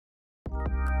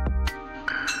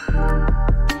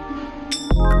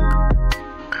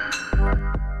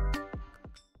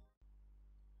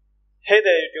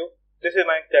This is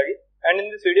Mayank Tyagi, and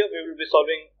in this video we will be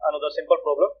solving another simple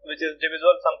problem which is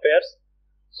divisible sum pairs.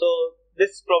 So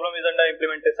this problem is under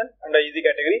implementation under easy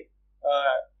category.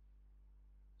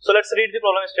 So let's read the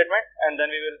problem statement and then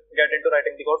we will get into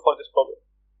writing the code for this problem.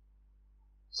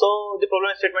 So the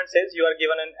problem statement says you are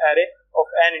given an array of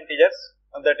n integers,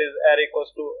 that is array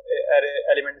equals to array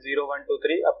element 0, 1, 2,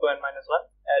 3 up to n minus 1,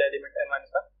 array element n minus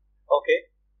 1.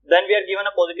 Okay, then we are given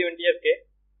a positive integer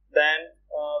k. Then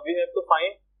we have to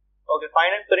find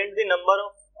and print the number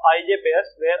of ij pairs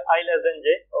where I less than j.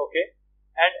 Okay,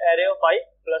 and array of I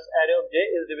plus array of j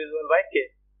is divisible by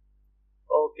k.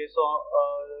 Okay, so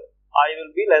I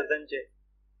will be less than j.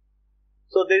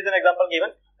 So there is an example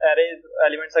given. Array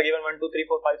elements are given 1, 2, 3,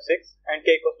 4, 5, 6 and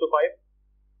k equals to 5.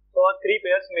 So our three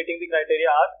pairs meeting the criteria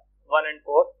are 1 and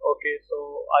 4. Okay,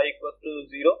 so I equals to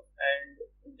 0 and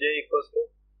j equals to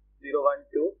 0,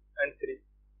 1, 2 and 3.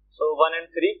 So 1 and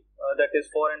 3 that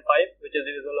is 4 and 5 which is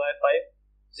divisible by 5.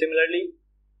 Similarly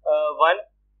 1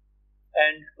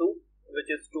 and 2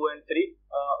 which is 2 and 3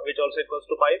 which also equals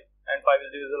to 5 and 5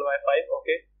 is divisible by 5.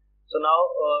 Okay, so now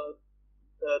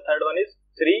third one is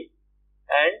 3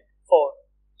 and 4.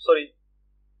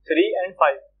 3 and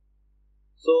 5.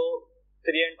 So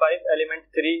 3 and 5, element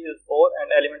 3 is 4 and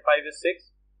element 5 is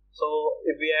 6. So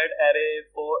if we add array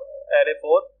 4 a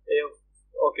of,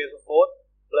 okay, so 4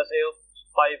 plus a of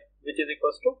 5 which is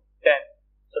equals to 10.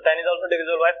 So 10 is also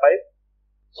divisible by 5.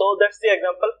 So that's the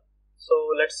example. So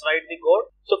let's write the code.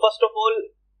 So first of all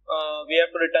we have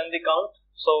to return the count.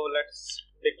 So let's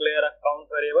declare a count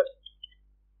variable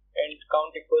and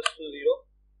count equals to 0.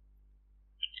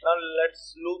 Now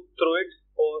let's loop through it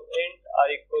for int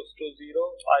I equals to 0,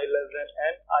 I less than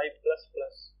n, I plus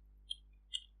plus.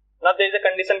 Now there is a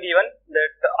condition given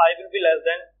that I will be less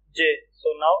than j.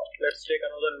 So now let's take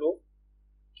another loop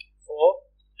for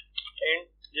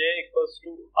int j equals to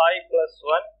I plus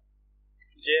 1,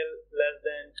 j less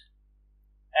than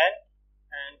n,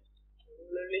 and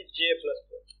similarly j plus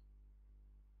plus.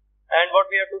 And what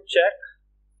we have to check?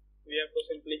 We have to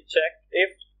simply check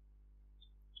if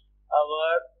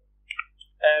our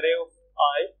array of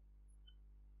I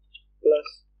plus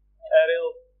array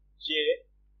of j,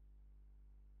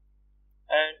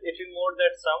 and if you mod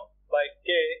that sum by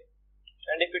k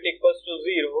and if it equals to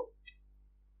 0,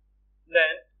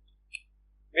 then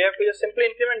we have to just simply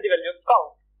increment the value of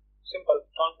count. Simple,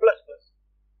 count plus plus.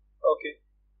 Okay,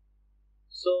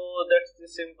 so that's the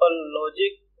simple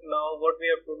logic. Now what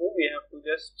we have to do, we have to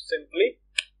just simply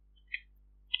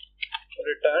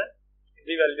return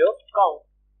the value of count.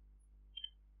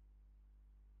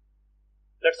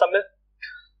 Let's submit.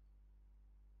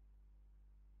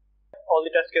 All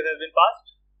the test case has been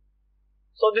passed.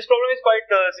 So this problem is quite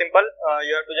simple.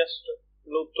 You have to just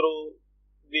loop through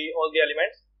all the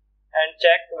elements and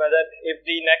check whether if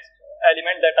the next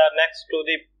element that are next to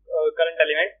the current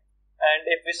element, and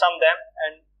if we sum them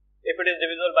and if it is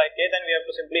divisible by k, then we have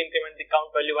to simply increment the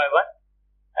count value by 1,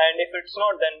 and if it's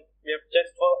not, then we have to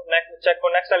check for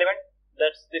next element.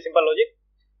 That's the simple logic.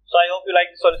 So I hope you like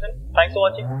the solution. Thanks for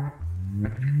watching.